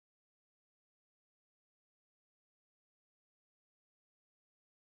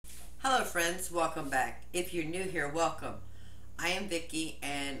Hello friends, welcome back. If you're new here, welcome. I am Vicki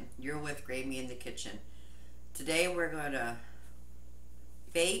and you're with Gravy in the Kitchen. Today we're going to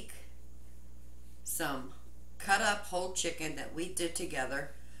bake some cut up whole chicken that we did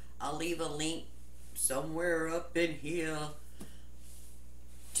together. I'll leave a link somewhere up in here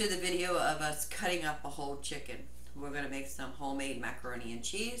to the video of us cutting up a whole chicken. We're going to make some homemade macaroni and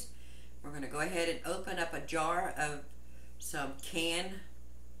cheese. We're going to go ahead and open up a jar of some canned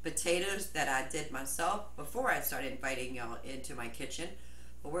potatoes that I did myself before I started inviting y'all into my kitchen.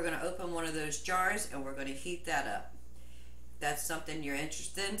 But we're going to open one of those jars and we're going to heat that up. If that's something you're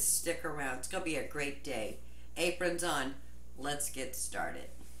interested in, stick around. It's going to be a great day. Aprons on. Let's get started.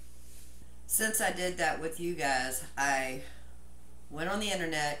 Since I did that with you guys, I went on the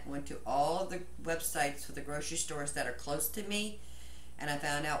internet, went to all the websites for the grocery stores that are close to me, and I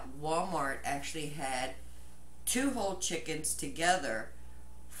found out Walmart actually had 2 whole chickens together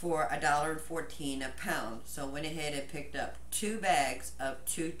for $1.14 a pound. So I went ahead and picked up 2 bags of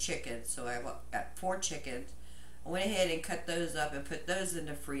 2 chickens. So I got 4 chickens. I went ahead and cut those up and put those in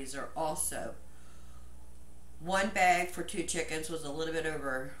the freezer also. 1 bag for 2 chickens was a little bit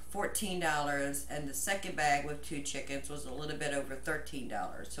over $14, and the second bag with 2 chickens was a little bit over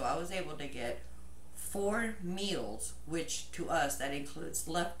 $13. So I was able to get 4 meals, which to us that includes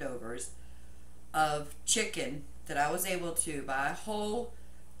leftovers of chicken that I was able to buy whole,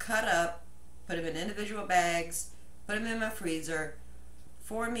 cut up, put them in individual bags, put them in my freezer.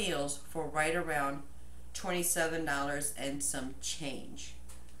 4 meals for right around $27 and some change.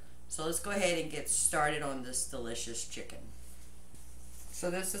 So let's go ahead and get started on this delicious chicken.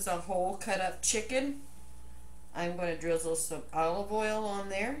 So this is a whole cut up chicken. I'm going to drizzle some olive oil on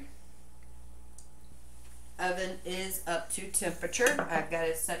there. Oven is up to temperature. I've got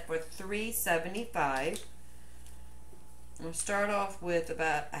it set for 375. I'm going to start off with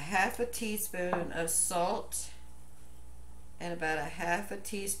about 1/2 teaspoon of salt and about 1/2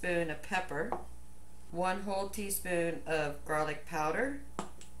 teaspoon of pepper, 1 whole teaspoon of garlic powder,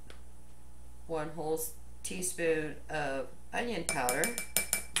 1 whole teaspoon of onion powder,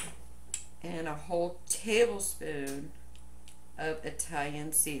 and a whole tablespoon of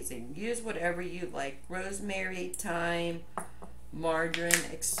Italian seasoning. Use whatever you like. Rosemary, thyme, margarine.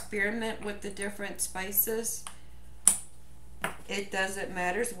 Experiment with the different spices. It doesn't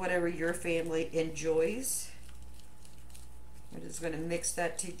matter. It's whatever your family enjoys. We're just going to mix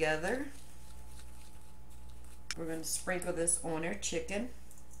that together. We're going to sprinkle this on our chicken.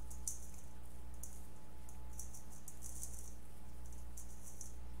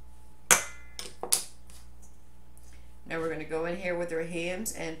 Now we're going to go in here with our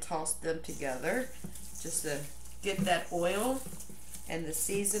hands and toss them together just to get that oil and the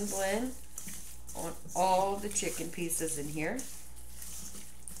seasoned blend on all the chicken pieces in here.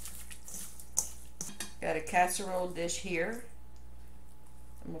 Got a casserole dish here.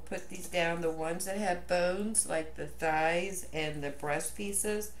 I'm going to put these down. The ones that have bones, like the thighs and the breast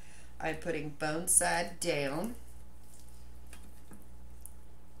pieces, I'm putting bone side down.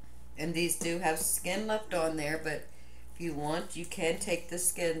 And these do have skin left on there, but if you want, you can take the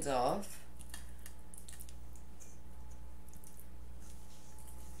skins off.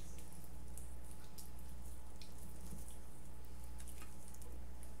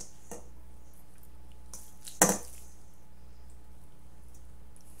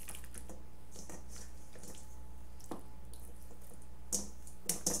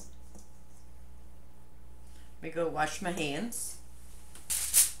 Let me go wash my hands.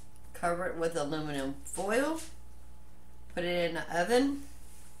 Cover it with aluminum foil. Put it in the oven.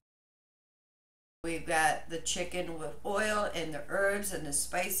 We've got the chicken with oil and the herbs and the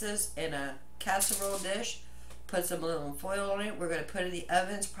spices in a casserole dish. Put some aluminum foil on it. We're going to put it in the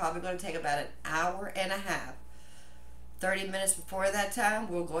oven. It's probably going to take about 1.5 hours. 30 minutes before that time,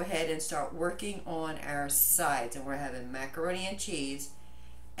 we'll go ahead and start working on our sides. And we're having macaroni and cheese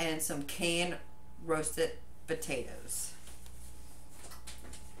and some canned roasted potatoes.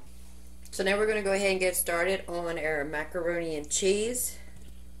 So now we're going to go ahead and get started on our macaroni and cheese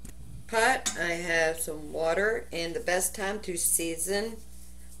pot. I have some water, and the best time to season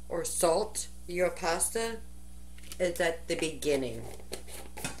or salt your pasta is at the beginning.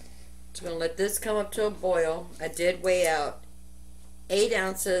 So I'm going to let this come up to a boil. I did weigh out 8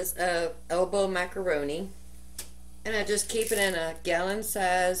 ounces of elbow macaroni, and I just keep it in a gallon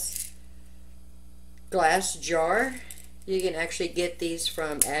size glass jar. You can actually get these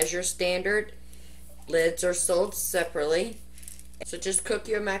from Azure standard. Lids are sold separately. So just cook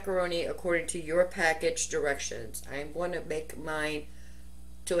your macaroni according to your package directions. I'm going to make mine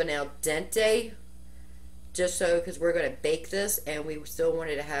to an al dente, just so, because we're going to bake this and we still want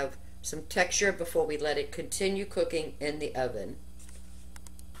it to have some texture before we let it continue cooking in the oven.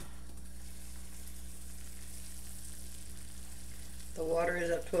 The water is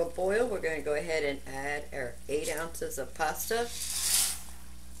up to a boil. We're going to go ahead and add our 8 ounces of pasta.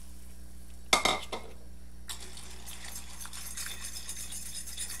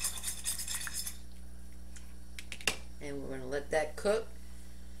 And we're going to let that cook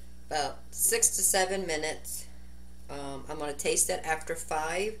about 6 to 7 minutes. I'm going to taste it after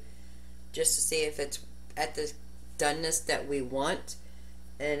 5 just to see if it's at the doneness that we want.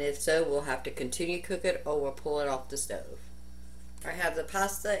 And if so, we'll have to continue to cook it or we'll pull it off the stove. I have the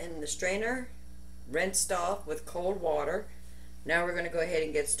pasta in the strainer rinsed off with cold water. Now we're going to go ahead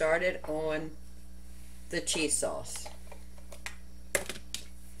and get started on the cheese sauce.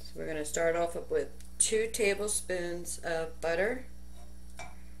 So we're going to start off with 2 tablespoons of butter.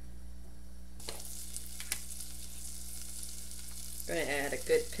 We're going to add a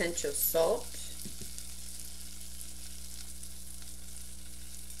good pinch of salt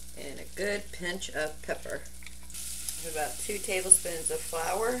and a good pinch of pepper. About 2 tablespoons of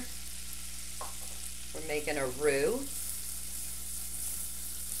flour. We're making a roux.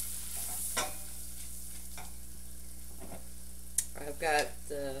 I've got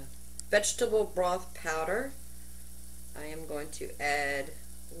the vegetable broth powder. I am going to add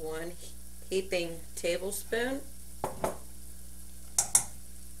 1 heaping tablespoon.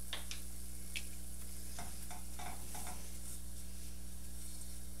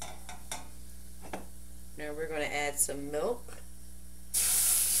 Now we're going to add some milk.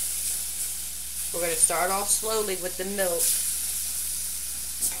 We're going to start off slowly with the milk.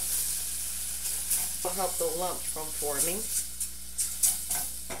 Will help the lumps from forming.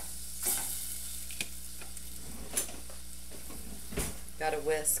 Got a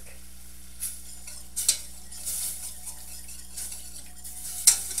whisk.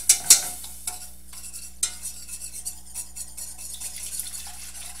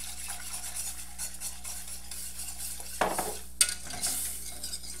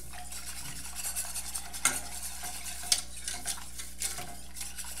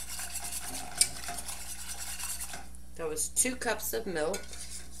 That was 2 cups of milk.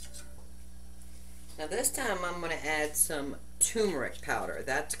 Now this time I'm going to add some turmeric powder.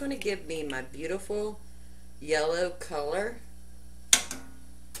 That's going to give me my beautiful yellow color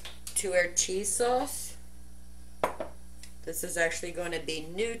to our cheese sauce. This is actually going to be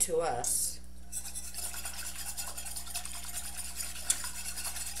new to us.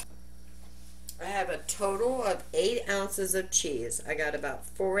 I have a total of 8 ounces of cheese. I got about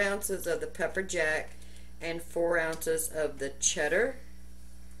 4 ounces of the pepper jack and 4 ounces of the cheddar.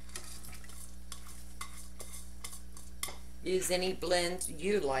 Use any blends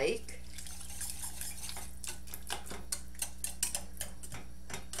you like.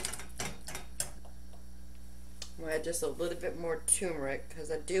 I'm going to add just a little bit more turmeric because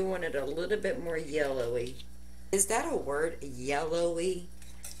I do want it a little bit more yellowy. Is that a word, yellowy?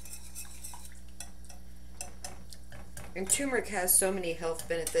 And turmeric has so many health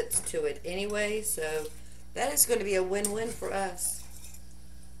benefits to it anyway, so that is going to be a win-win for us.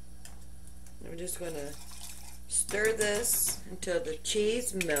 I'm just going to stir this until the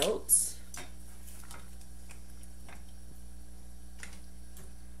cheese melts.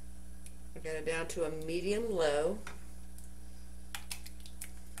 I got it down to a medium-low.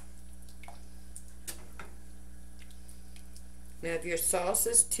 Now if your sauce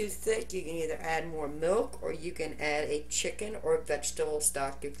is too thick, you can either add more milk or you can add a chicken or vegetable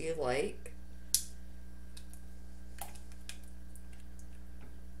stock if you like.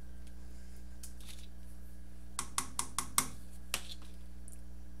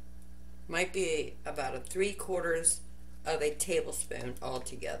 Might be about 3/4 of a tablespoon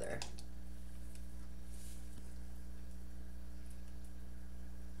altogether.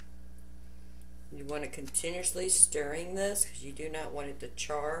 You want to continuously stirring this because you do not want it to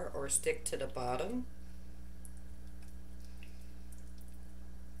char or stick to the bottom.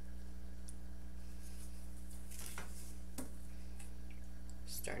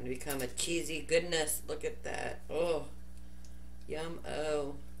 Starting to become a cheesy goodness. Look at that. Oh,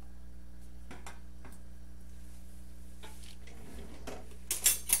 yum-o.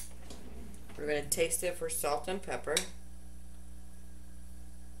 We're going to taste it for salt and pepper.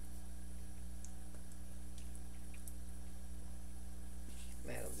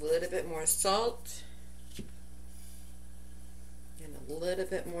 Add a little bit more salt and a little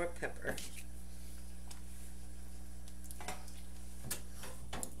bit more pepper.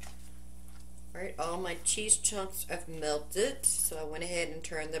 Alright, all my cheese chunks have melted, so I went ahead and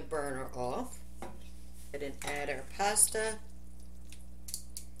turned the burner off. And add our pasta.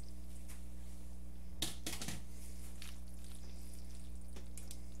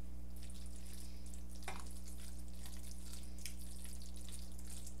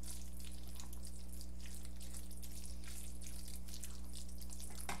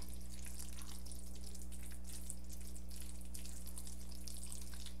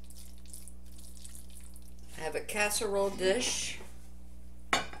 I have a casserole dish.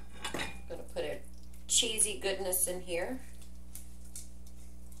 I'm going to put a cheesy goodness in here.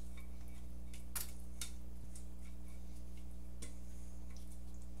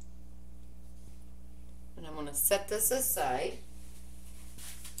 And I'm going to set this aside.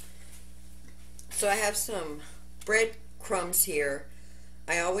 So I have some bread crumbs here.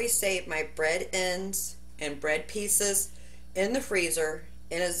 I always save my bread ends and bread pieces in the freezer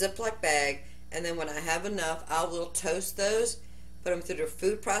in a Ziploc bag, and then when I have enough, I will toast those, put them through the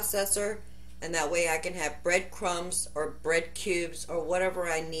food processor, and that way I can have bread crumbs or bread cubes or whatever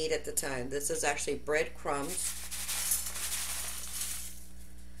I need at the time. This is actually bread crumbs.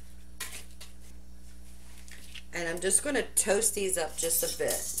 And I'm just going to toast these up just a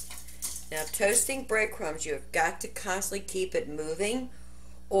bit. Now, toasting breadcrumbs, you have got to constantly keep it moving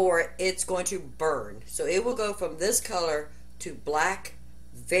or it's going to burn. So it will go from this color to black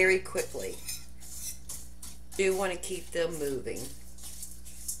very quickly. You want to keep them moving.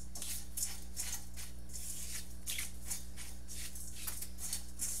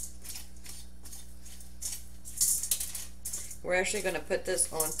 We're actually going to put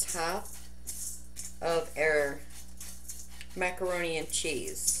this on top of our macaroni and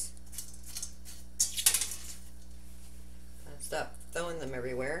cheese. Stop throwing them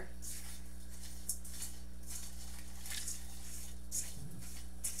everywhere.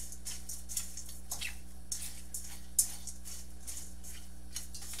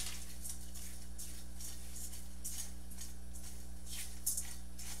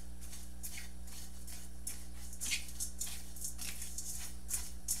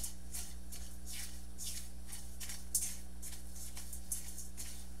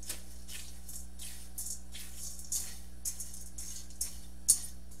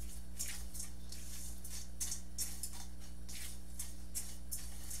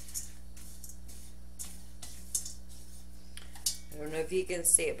 I don't know if you can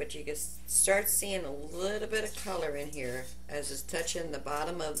see it, but you can start seeing a little bit of color in here as it's touching the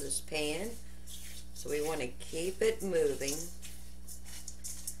bottom of this pan. So we want to keep it moving.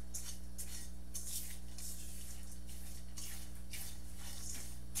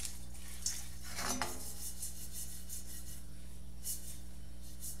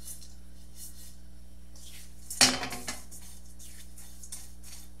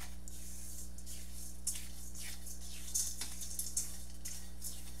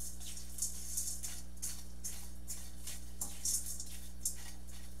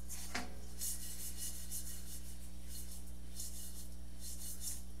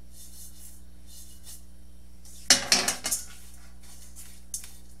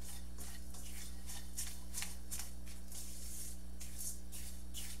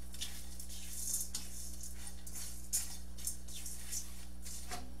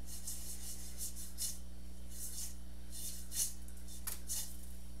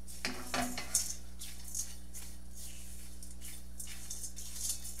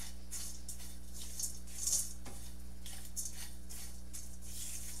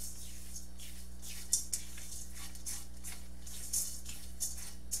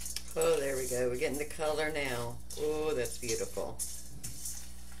 Oh, there we go. We're getting the color now. Oh, that's beautiful.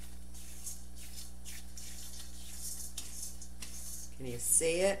 Can you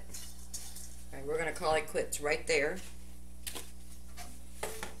see it? All right, we're going to call it quits right there.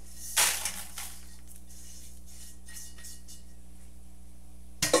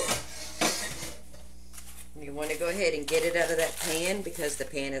 You want to go ahead and get it out of that pan because the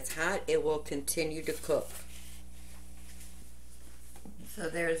pan is hot. It will continue to cook. So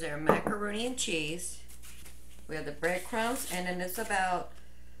there's our macaroni and cheese. We have the breadcrumbs, and then it's about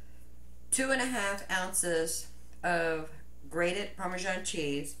 2.5 ounces of grated Parmesan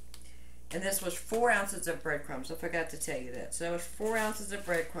cheese. And this was 4 ounces of breadcrumbs. I forgot to tell you that. So it was 4 ounces of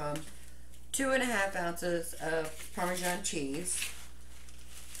breadcrumbs, 2.5 ounces of Parmesan cheese.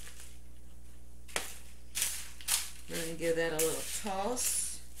 We're going to give that a little toss.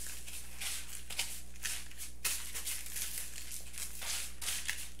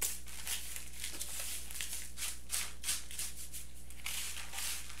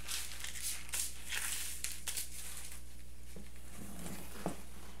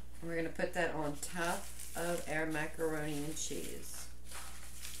 We're going to put that on top of our macaroni and cheese.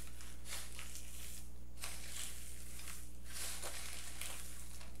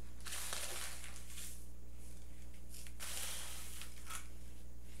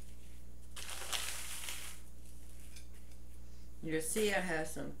 You'll see I have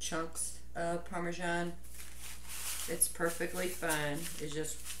some chunks of Parmesan. It's perfectly fine. It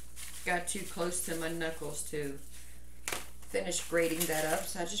just got too close to my knuckles to finish grating that up,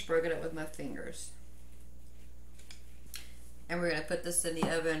 so I just broke it up with my fingers. And we're going to put this in the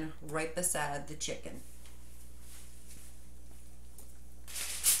oven right beside the chicken.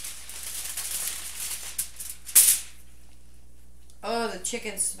 Oh, the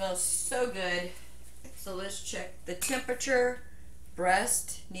chicken smells so good. So let's check the temperature.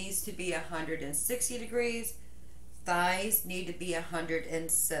 Breast needs to be 160 degrees. Thighs need to be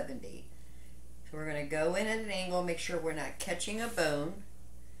 170. So we're going to go in at an angle, make sure we're not catching a bone.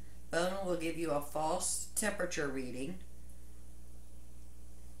 Bone will give you a false temperature reading.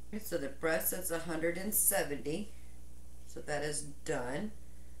 So the breast is 170. So that is done.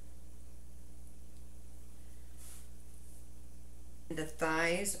 The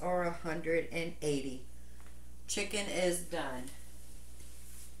thighs are 180. Chicken is done.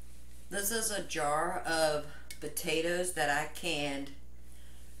 This is a jar of potatoes that I canned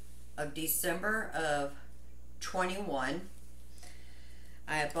of December of 21.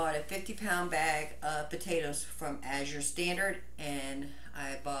 I bought a 50-pound bag of potatoes from Azure Standard, and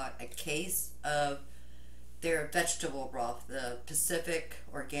I bought a case of their vegetable broth, the Pacific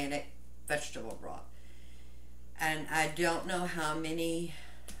Organic Vegetable Broth. And I don't know how many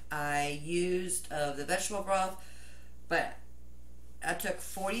I used of the vegetable broth, but I took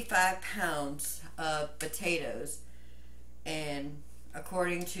 45 pounds of potatoes, and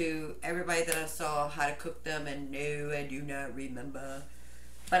according to everybody that I saw how to cook them, and no, I do not remember,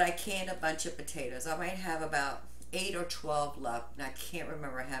 but I canned a bunch of potatoes. I might have about 8 or 12 left, and I can't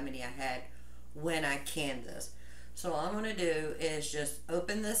remember how many I had when I canned this. So all I'm going to do is just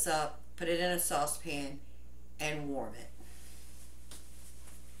open this up, put it in a saucepan, and warm it.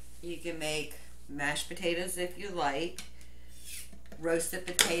 You can make mashed potatoes if you like, roasted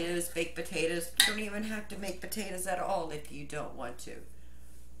potatoes, baked potatoes. You don't even have to make potatoes at all if you don't want to.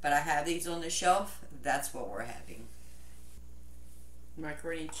 But I have these on the shelf. That's what we're having.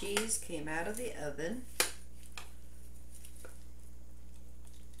 Macaroni and cheese came out of the oven.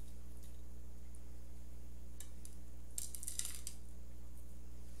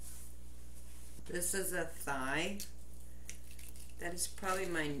 This is a thigh. That is probably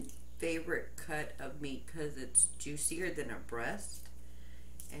my favorite cut of meat because it's juicier than a breast.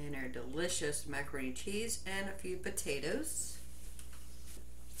 And our delicious macaroni and cheese and a few potatoes.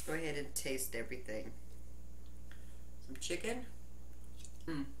 Let's go ahead and taste everything. Some chicken.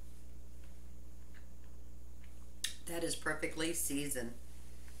 That is perfectly seasoned.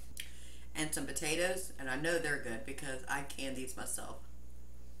 And some potatoes, and I know they're good because I canned these myself.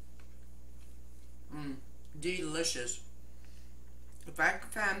 Delicious. If I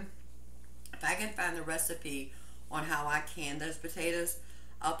can find the recipe on how I can those potatoes,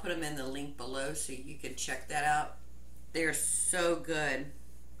 I'll put them in the link below so you can check that out. They're so good.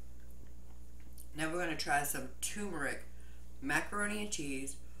 Now we're going to try some turmeric macaroni and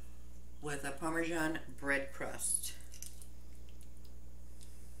cheese with a Parmesan bread crust.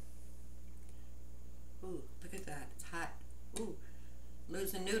 Ooh, look at that. It's hot. Ooh,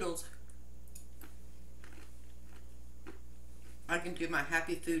 losing noodles. I can do my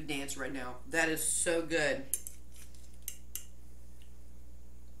happy food dance right now. That is so good.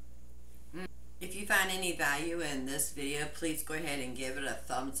 If you find any value in this video, please go ahead and give it a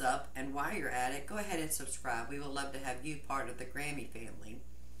thumbs up. And while you're at it, go ahead and subscribe. We would love to have you part of the Grammy family.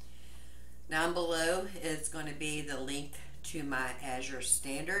 Down below is going to be the link to my Azure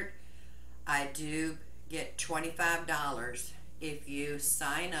Standard. I do get $25 if you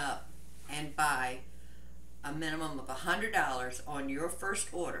sign up and buy a minimum of $100 on your first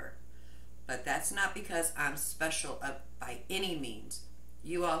order. But that's not because I'm special by any means.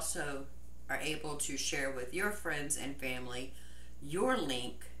 You also are able to share with your friends and family your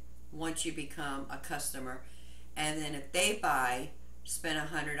link once you become a customer, and then if they spend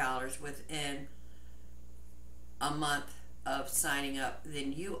 $100 within a month of signing up,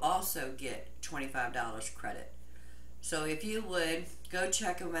 then you also get $25 credit. So if you would go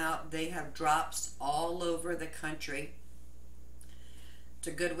check them out, they have drops all over the country. It's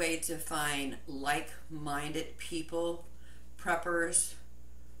a good way to find like-minded people, preppers,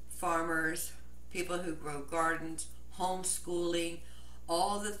 farmers, people who grow gardens, homeschooling,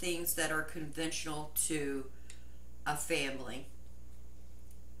 all the things that are conventional to a family.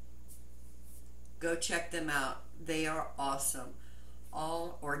 Go check them out. They are awesome.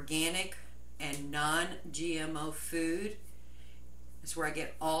 All organic and non-GMO food. That's where I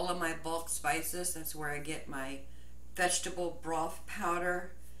get all of my bulk spices. That's where I get my vegetable broth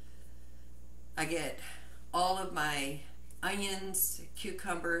powder. I get all of my onions,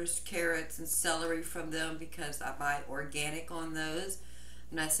 cucumbers, carrots, and celery from them because I buy organic on those.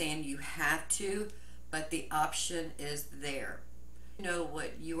 I'm not saying you have to, but the option is there. You know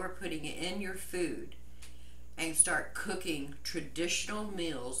what you are putting in your food, and start cooking traditional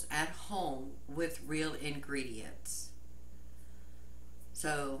meals at home with real ingredients.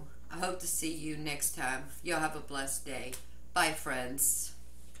 So I hope to see you next time. Y'all have a blessed day. Bye, friends.